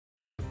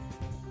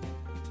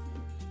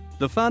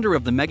The founder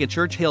of the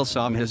Megachurch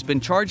Hillsong has been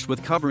charged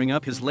with covering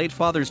up his late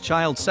father's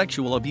child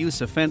sexual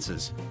abuse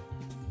offenses.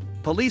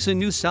 Police in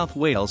New South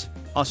Wales,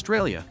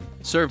 Australia,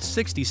 served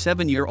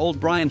 67-year-old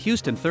Brian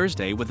Houston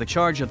Thursday with the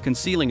charge of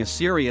concealing a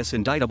serious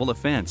indictable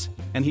offense,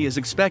 and he is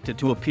expected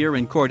to appear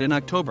in court in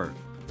October.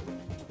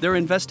 Their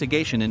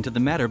investigation into the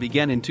matter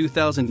began in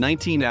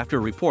 2019 after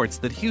reports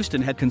that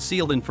Houston had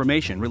concealed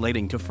information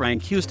relating to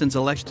Frank Houston's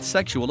alleged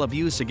sexual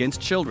abuse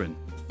against children,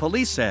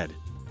 police said.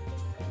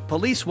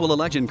 Police will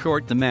allege in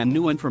court the man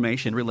knew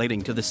information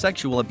relating to the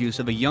sexual abuse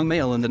of a young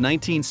male in the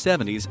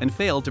 1970s and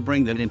failed to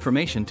bring that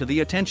information to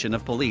the attention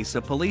of police,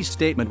 a police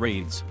statement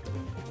reads.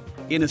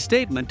 In a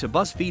statement to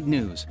BuzzFeed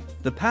News,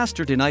 the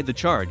pastor denied the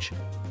charge.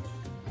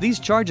 These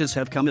charges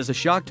have come as a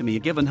shock to me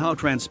given how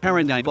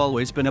transparent I've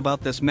always been about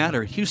this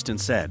matter, Houston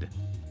said.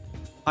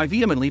 I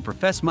vehemently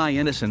profess my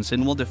innocence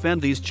and will defend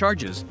these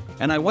charges,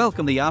 and I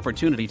welcome the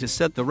opportunity to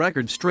set the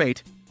record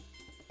straight.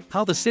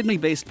 How the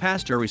Sydney-based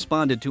pastor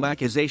responded to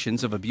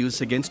accusations of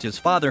abuse against his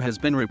father has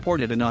been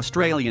reported in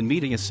Australian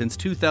media since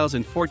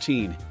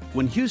 2014,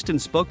 when Houston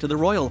spoke to the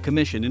Royal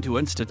Commission into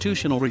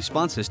Institutional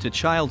Responses to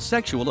Child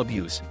Sexual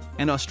Abuse,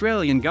 an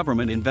Australian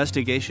government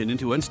investigation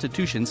into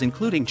institutions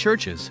including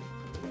churches.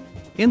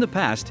 In the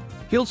past,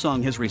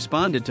 Hillsong has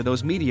responded to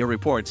those media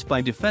reports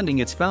by defending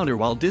its founder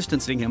while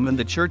distancing him and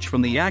the church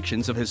from the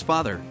actions of his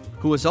father,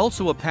 who is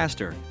also a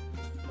pastor.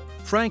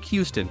 Frank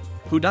Houston,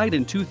 who died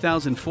in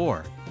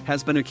 2004,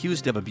 has been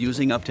accused of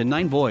abusing up to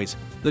 9 boys,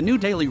 the New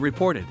Daily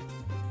reported.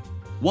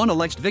 One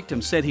alleged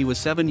victim said he was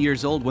 7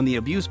 years old when the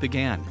abuse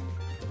began.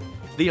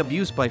 The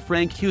abuse by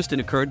Frank Houston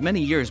occurred many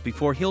years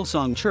before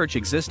Hillsong Church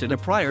existed, a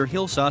prior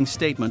Hillsong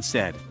statement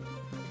said.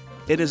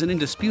 It is an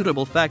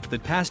indisputable fact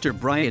that Pastor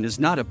Brian is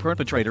not a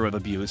perpetrator of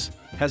abuse,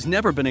 has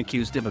never been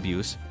accused of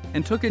abuse,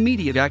 and took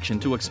immediate action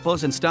to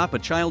expose and stop a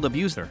child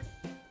abuser.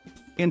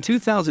 In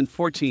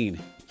 2014,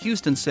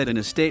 Houston said in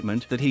a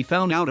statement that he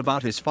found out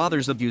about his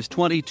father's abuse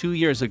 22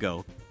 years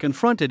ago,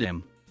 confronted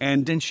him,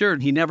 and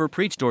ensured he never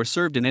preached or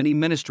served in any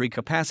ministry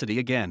capacity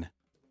again.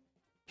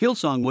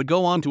 Hillsong would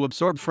go on to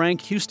absorb Frank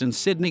Houston's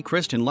Sydney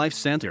Christian Life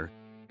Centre.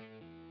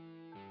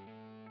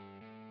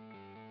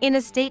 In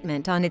a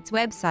statement on its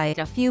website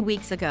a few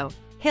weeks ago,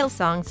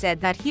 Hillsong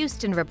said that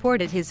Houston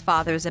reported his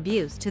father's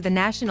abuse to the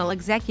National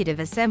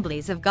Executive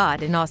Assemblies of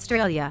God in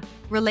Australia,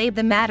 relayed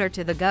the matter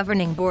to the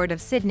governing board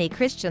of Sydney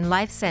Christian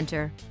Life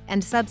Centre,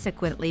 and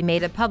subsequently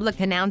made a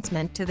public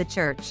announcement to the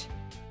church.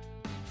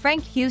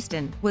 Frank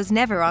Houston was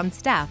never on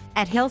staff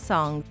at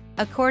Hillsong,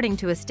 according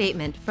to a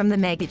statement from the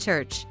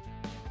megachurch.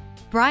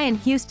 Brian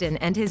Houston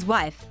and his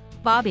wife,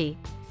 Bobby,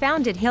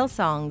 founded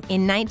Hillsong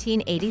in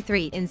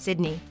 1983 in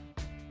Sydney.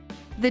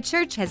 The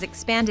church has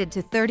expanded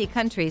to 30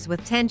 countries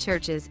with 10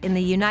 churches in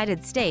the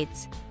United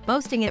States,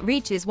 boasting it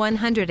reaches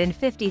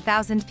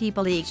 150,000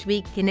 people each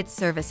week in its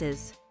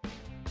services.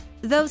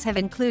 Those have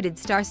included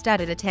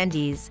star-studded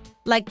attendees,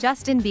 like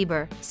Justin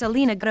Bieber,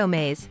 Selena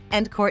Gomez,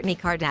 and Kourtney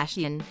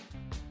Kardashian.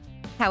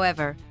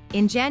 However,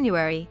 in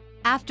January,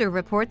 after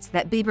reports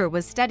that Bieber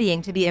was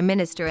studying to be a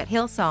minister at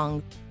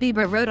Hillsong,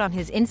 Bieber wrote on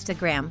his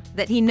Instagram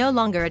that he no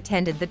longer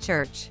attended the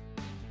church.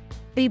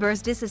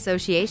 Bieber's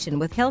disassociation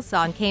with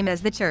Hillsong came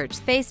as the church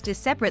faced a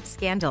separate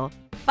scandal,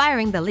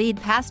 firing the lead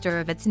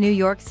pastor of its New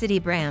York City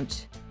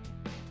branch.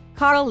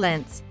 Carl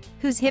Lentz,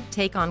 whose hip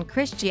take on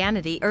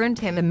Christianity earned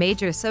him a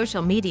major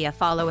social media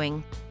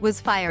following,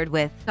 was fired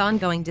with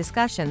ongoing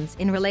discussions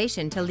in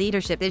relation to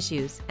leadership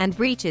issues and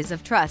breaches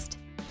of trust,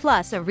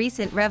 plus a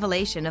recent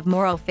revelation of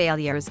moral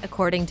failures,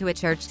 according to a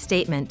church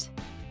statement.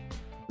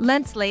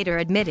 Lentz later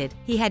admitted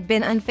he had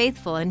been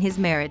unfaithful in his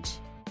marriage.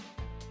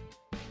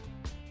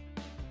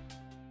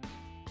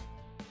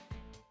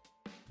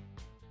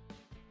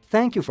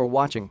 Thank you for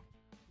watching.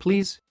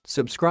 Please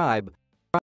subscribe.